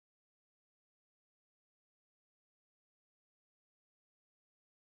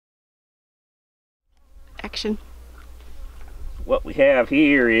Action. What we have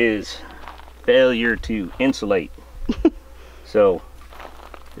here is failure to insulate. So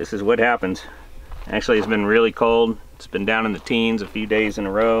this is what happens. Actually, it's been really cold. It's been down in the teens a few days in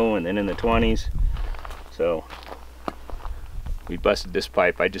a row and then in the 20s. So we busted this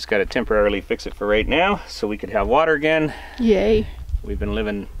pipe. I just got to temporarily fix it for right now so we could have water again. Yay. We've been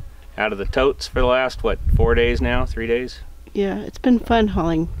living out of the totes for the last, what, 4 days now? 3 days? Yeah, it's been fun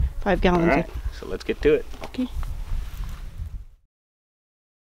hauling 5 gallons. All right, so let's get to it. Okay.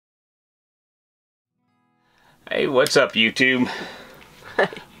 Hey, what's up, YouTube?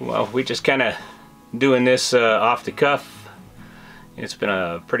 Well, we just kind of doing this off the cuff. It's been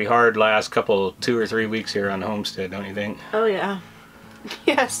a pretty hard last couple, 2 or 3 weeks here on the homestead, don't you think? Oh yeah.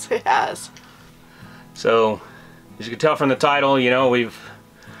 Yes, it has. So, as you can tell from the title, you know, we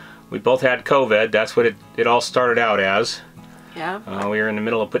both had COVID. That's what it all started out as. Yeah. We were in the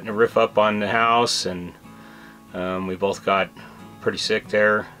middle of putting a roof up on the house, and we both got pretty sick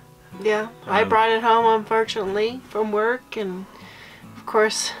there. Yeah, I brought it home, unfortunately, from work, and of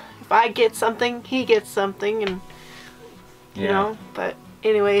course, if I get something, he gets something, and you know, but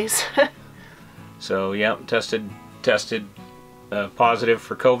anyways. So, yeah, tested positive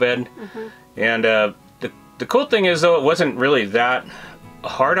for COVID. And the cool thing is, though, it wasn't really that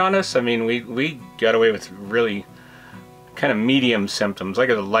hard on us. I mean, we got away with really kind of medium symptoms, like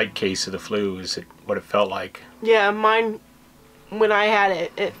a light case of the flu is what it felt like. Yeah, mine, when I had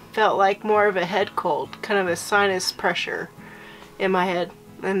it, it felt like more of a head cold, kind of a sinus pressure in my head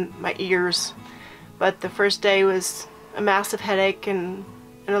and my ears. But the first day was a massive headache and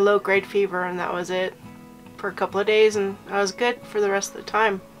a low-grade fever, and that was it for a couple of days, and I was good for the rest of the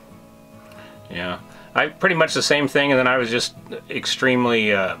time. Yeah, I pretty much the same thing, and then I was just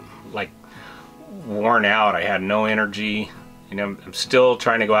extremely like worn out. I had no energy. You know, I'm still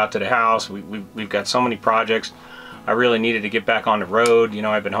trying to go out to the house. We've got so many projects. I really needed to get back on the road. You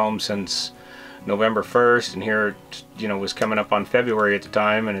know, I've been home since November 1st, and here, you know, was coming up on February at the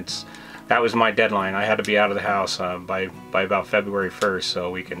time, and that was my deadline. I had to be out of the house by about February 1st,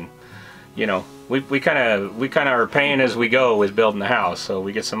 so we can, you know, we kind of are paying as we go with building the house. So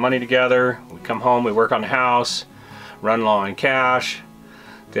we get some money together, we come home, we work on the house, run low on cash,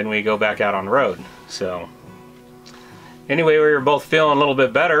 then we go back out on the road. So anyway, we were both feeling a little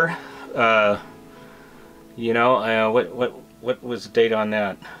bit better. You know, what was the date on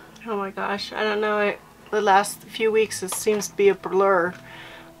that? Oh my gosh, I don't know. The last few weeks, it seems to be a blur.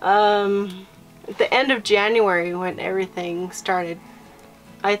 At the end of January, when everything started,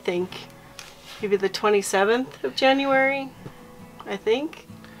 I think maybe the 27th of January, I think,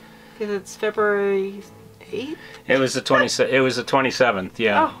 because it's February 8th. It was the 27th,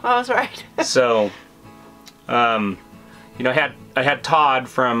 yeah. Oh, I was right. So, you know, I had Todd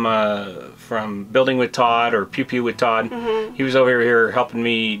from Building with Todd, or Pew Pew with Todd. He was over here helping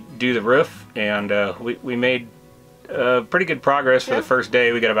me do the roof, and we made pretty good progress for the first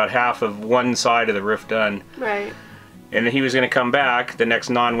day. We got about half of one side of the roof done. Right. And he was going to come back the next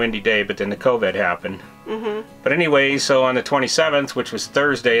non-windy day, but then the COVID happened. But anyway, so on the 27th, which was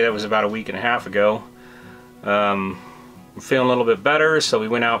Thursday, that was about a week and a half ago, we're feeling a little bit better, so we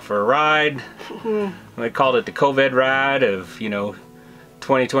went out for a ride. We called it the COVID ride of, you know,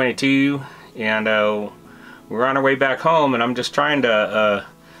 2022, and we're on our way back home, and I'm just trying to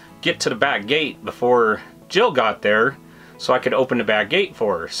get to the back gate before Jill got there so I could open the back gate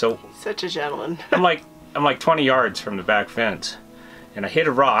for her. So such a gentleman. I'm like 20 yards from the back fence, and I hit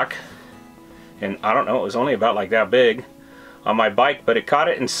a rock, and I don't know, it was only about like that big on my bike, but it caught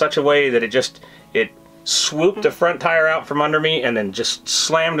it in such a way that it swooped the front tire out from under me and then just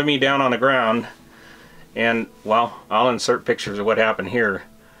slammed me down on the ground. And well, I'll insert pictures of what happened here,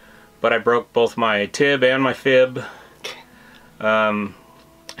 but I broke both my tib and my fib.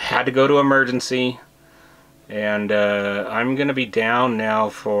 Had to go to emergency, and I'm gonna be down now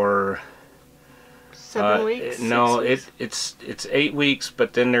for 7 weeks? No, it's 8 weeks,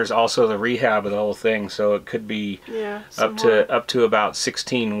 but then there's also the rehab of the whole thing, so it could be up to about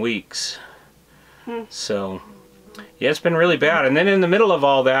 16 weeks. So yeah, it's been really bad. And then in the middle of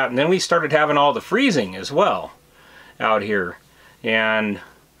all that, and then we started having all the freezing as well out here, and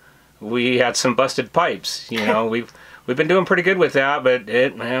we had some busted pipes. You know, we've been doing pretty good with that, but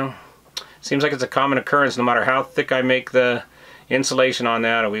it seems like it's a common occurrence. No matter how thick I make the insulation on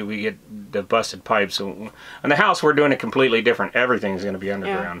that, we get the busted pipes. So on the house, we're doing it completely different. Everything's going to be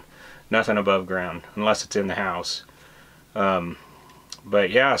underground, nothing above ground unless it's in the house.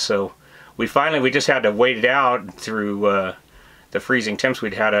 But yeah, so we just had to wait it out through the freezing temps.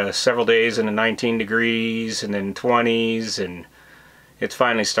 We'd had several days in the 19 degrees and then 20s, and it's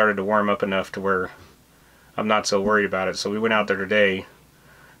finally started to warm up enough to where I'm not so worried about it. So we went out there today.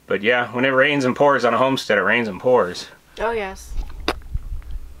 But yeah, when it rains and pours on a homestead, it rains and pours. Oh yes.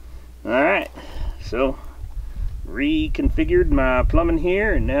 Alright, so reconfigured my plumbing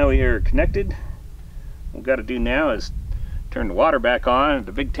here, and now we are connected. What we've got to do now is turn the water back on at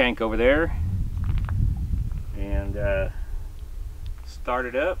the big tank over there and start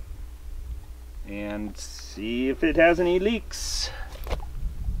it up and see if it has any leaks.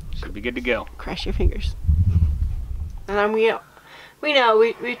 Should be good to go. Cross your fingers. And we know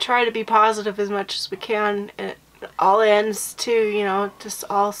we try to be positive as much as we can. It all ends too, you know, just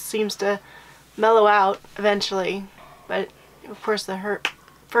all seems to mellow out eventually. But of course the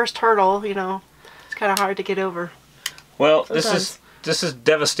first hurdle, you know, it's kind of hard to get over. Well, sometimes. this is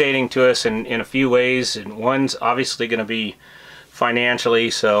devastating to us in a few ways, and one's obviously going to be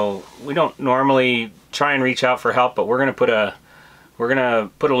financially. So we don't normally try and reach out for help, but we're going to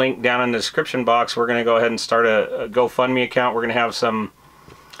put a link down in the description box. We're going to go ahead and start a GoFundMe account. We're going to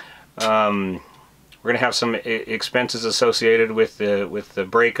have some expenses associated with the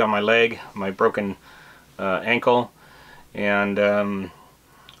break on my leg, my broken ankle, and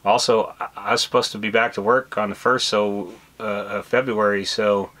also I was supposed to be back to work on the 1st of February.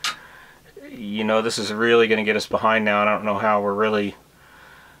 So you know, this is really going to get us behind now. I don't know how we're really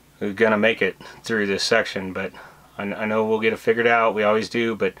going to make it through this section, but I know we'll get it figured out. We always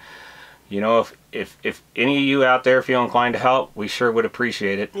do. But you know, if any of you out there feel inclined to help, we sure would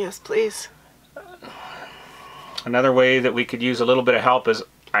appreciate it. Yes, please. Another way that we could use a little bit of help is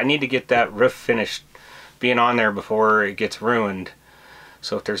I need to get that roof finished, being on there before it gets ruined.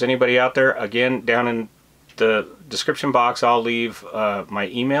 So if there's anybody out there, again, down in the description box, I'll leave my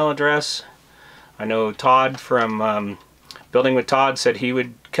email address. I know Todd from Building with Todd said he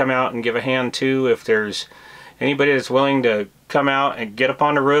would come out and give a hand too. If there's anybody that's willing to come out and get up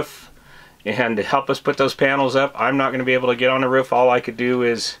on the roof and help us put those panels up, I'm not going to be able to get on the roof. All I could do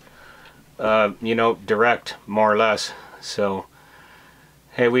is you know, direct, more or less. So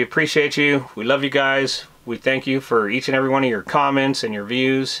hey, we appreciate you. We love you guys. We thank you for each and every one of your comments and your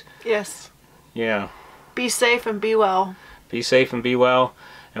views. Yes. Yeah. Be safe and be well. Be safe and be well.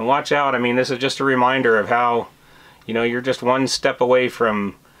 And watch out. I mean, this is just a reminder of how, you know, you're just one step away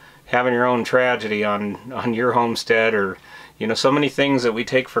from having your own tragedy on your homestead, or, you know, so many things that we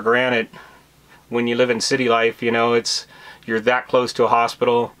take for granted when you live in city life. You know, you're that close to a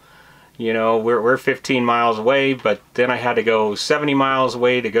hospital. You know, we're 15 miles away, but then I had to go 70 miles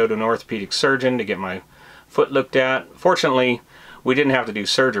away to go to an orthopedic surgeon to get my foot looked at. Fortunately, we didn't have to do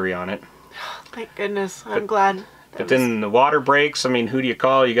surgery on it. Thank goodness. I'm glad. But then the water breaks. I mean, who do you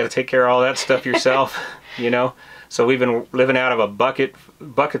call? You got to take care of all that stuff yourself, you know. So we've been living out of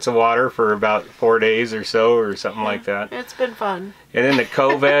buckets of water for about 4 days or so, or something like that. It's been fun. And then the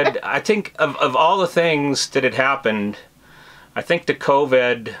COVID. I think of all the things that had happened, I think the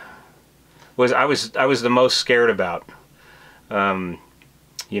COVID was I was the most scared about.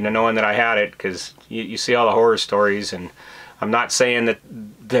 You know, knowing that I had it, because you see all the horror stories, and I'm not saying that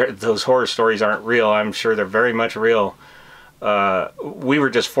those horror stories aren't real. I'm sure they're very much real. We were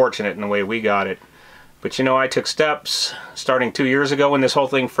just fortunate in the way we got it. But you know, I took steps starting 2 years ago when this whole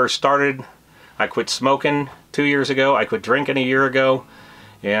thing first started. I quit smoking 2 years ago. I quit drinking a year ago.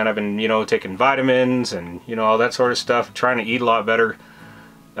 And I've been, you know, taking vitamins and, you know, all that sort of stuff, trying to eat a lot better.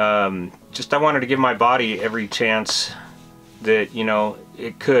 Just I wanted to give my body every chance that, you know,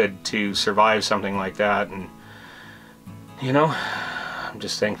 it could to survive something like that. And, you know, I'm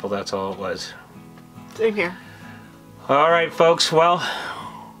just thankful that's all it was. Same here. All right, folks. Well,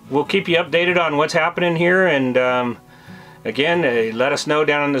 we'll keep you updated on what's happening here. And again, let us know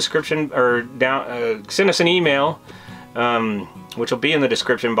down in the description, or send us an email, which will be in the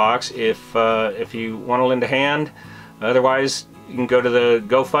description box if you want to lend a hand. Otherwise, you can go to the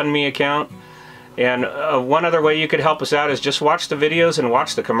GoFundMe account. And one other way you could help us out is just watch the videos and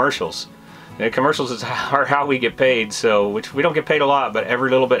watch the commercials. The commercials are how we get paid, so which we don't get paid a lot, but every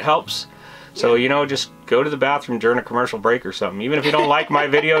little bit helps. So, you know, just go to the bathroom during a commercial break or something. Even if you don't like my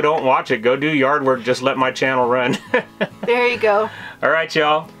video, don't watch it. Go do yard work. Just let my channel run. There you go. All right,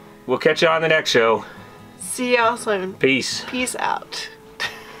 y'all. We'll catch you on the next show. See y'all soon. Peace. Peace out.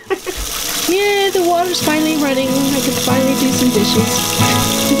 Yeah, the water's finally running. I can finally do some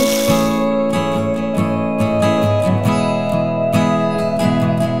dishes.